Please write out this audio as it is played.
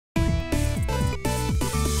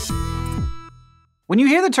When you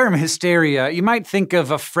hear the term hysteria, you might think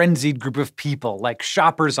of a frenzied group of people, like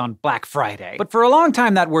shoppers on Black Friday. But for a long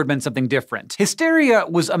time, that word meant something different. Hysteria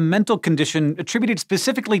was a mental condition attributed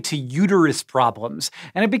specifically to uterus problems,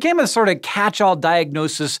 and it became a sort of catch-all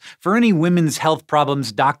diagnosis for any women's health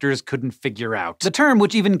problems doctors couldn't figure out. The term,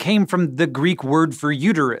 which even came from the Greek word for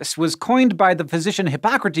uterus, was coined by the physician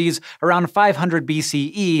Hippocrates around 500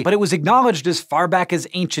 BCE, but it was acknowledged as far back as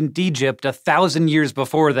ancient Egypt 1,000 years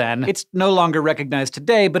before then. It's no longer recognized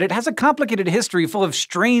today, but it has a complicated history full of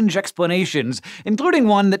strange explanations, including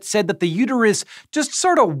one that said that the uterus just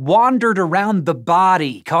sort of wandered around the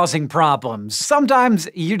body, causing problems. Sometimes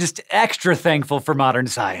you're just extra thankful for modern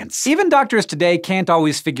science. Even doctors today can't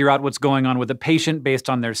always figure out what's going on with a patient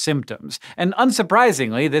based on their symptoms. And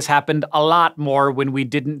unsurprisingly, this happened a lot more when we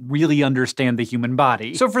didn't really understand the human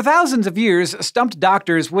body. So for thousands of years, stumped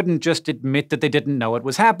doctors wouldn't just admit that they didn't know it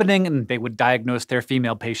was happening, and they would diagnose their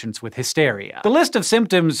female patients with hysteria. The list of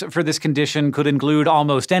symptoms for this condition could include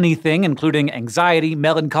almost anything, including anxiety,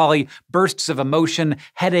 melancholy, bursts of emotion,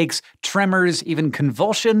 headaches, tremors, even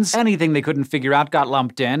convulsions. Anything they couldn't figure out got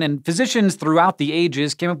lumped in, and physicians throughout the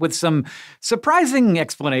ages came up with some surprising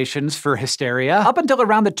explanations for hysteria. Up until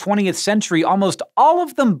around the 20th century, almost all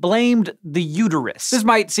of them blamed the uterus. This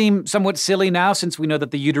might seem somewhat silly now, since we know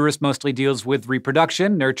that the uterus mostly deals with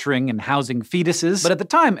reproduction, nurturing, and housing fetuses, but at the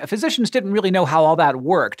time, physicians didn't really know how all that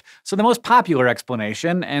worked, so the most popular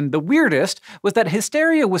explanation, and the weirdest, was that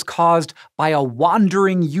hysteria was caused by a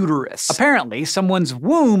wandering uterus. Apparently, someone's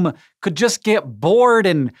womb could just get bored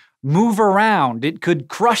and move around. It could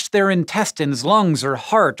crush their intestines, lungs, or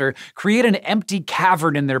heart, or create an empty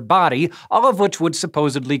cavern in their body, all of which would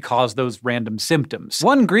supposedly cause those random symptoms.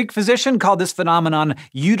 One Greek physician called this phenomenon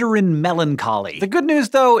uterine melancholy. The good news,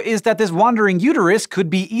 though, is that this wandering uterus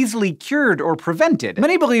could be easily cured or prevented.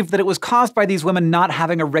 Many believe that it was caused by these women not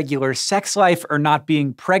having a regular sex life or not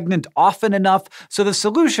being pregnant often enough, so the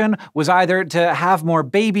solution was either to have more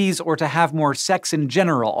babies or to have more sex in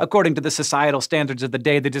general. According to the societal standards of the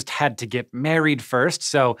day, they just had to get married first,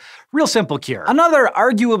 so real simple cure. Another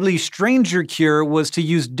arguably stranger cure was to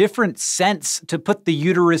use different scents to put the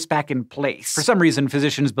uterus back in place. For some reason,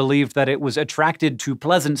 physicians believed that it was attracted to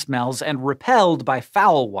pleasant smells and repelled by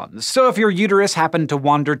foul ones. So if your uterus happened to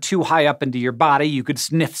wander too high up into your body, you could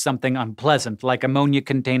sniff something unpleasant, like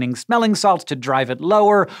ammonia-containing smelling salts to drive it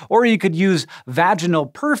lower, or you could use vaginal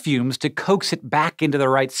perfumes to coax it back into the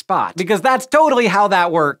right spot. Because that's totally how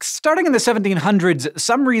that works. Starting in the 1700s,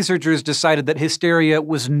 some researchers decided that hysteria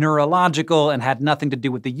was neurological and had nothing to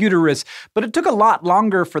do with the uterus, but it took a lot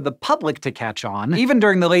longer for the public to catch on. Even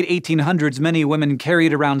during the late 1800s, many women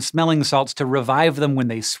carried around smelling salts to revive them when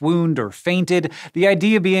they swooned or fainted, the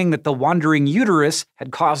idea being that the wandering uterus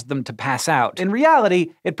had caused them to pass out. In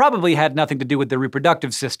reality, it probably had nothing to do with their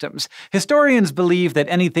reproductive systems. Historians believe that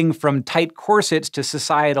anything from tight corsets to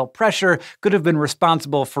societal pressure could have been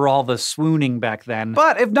responsible for all the swooning back then.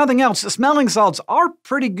 But if nothing else, smelling salts are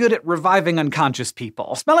pretty good at reviving unconscious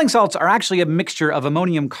people. Smelling salts are actually a mixture of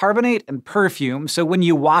ammonium carbonate and perfume, so when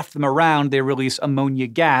you waft them around, they release ammonia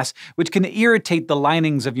gas, which can irritate the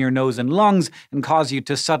linings of your nose and lungs and cause you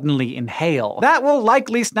to suddenly inhale. That will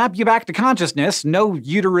likely snap you back to consciousness, no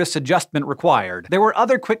uterus adjustment required. There were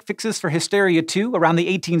other quick fixes for hysteria too. Around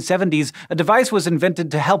the 1870s, a device was invented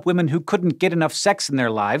to help women who couldn't get enough sex in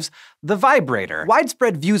their lives: the vibrator.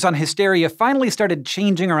 Widespread views on hysteria finally started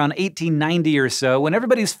changing around 1890 or so, when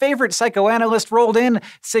everybody's favorite psychoanalyst rolled in,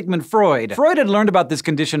 Sigmund Freud. Freud had learned about this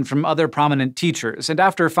condition from other prominent teachers, and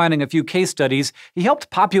after finding a few case studies, he helped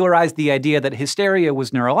popularize the idea that hysteria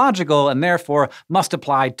was neurological and therefore must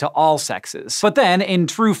apply to all sexes. But then, in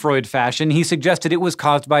true Freud fashion, he suggested it was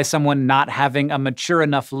caused by someone not having a mature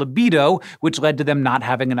enough libido, which led to them not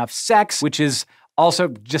having enough sex, which is also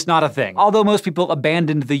just not a thing. Although most people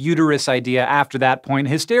abandoned the uterus idea after that point,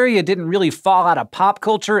 hysteria didn't really fall out of pop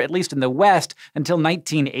culture, at least in the West, until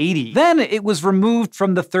 1980. Then it was removed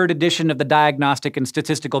from the third edition of the Diagnostic and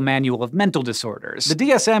Statistical Manual of Mental Disorders. The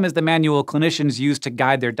DSM is the manual clinicians use to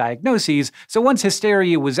guide their diagnoses, so once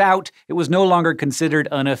hysteria was out, it was no longer considered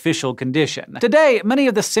an official condition. Today, many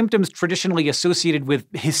of the symptoms traditionally associated with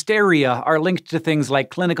hysteria are linked to things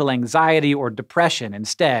like clinical anxiety or depression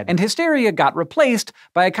instead, and hysteria got replaced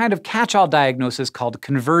by a kind of catch-all diagnosis called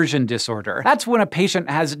conversion disorder. That's when a patient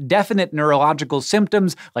has definite neurological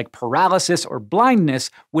symptoms like paralysis or blindness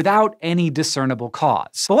without any discernible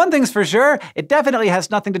cause. But one thing's for sure, it definitely has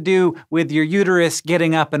nothing to do with your uterus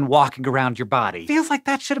getting up and walking around your body. Feels like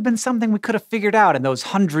that should have been something we could have figured out in those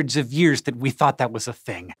hundreds of years that we thought that was a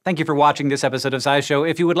thing. Thank you for watching this episode of SciShow.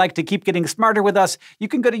 If you would like to keep getting smarter with us, you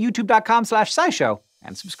can go to youtube.com/SciShow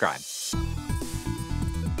and subscribe.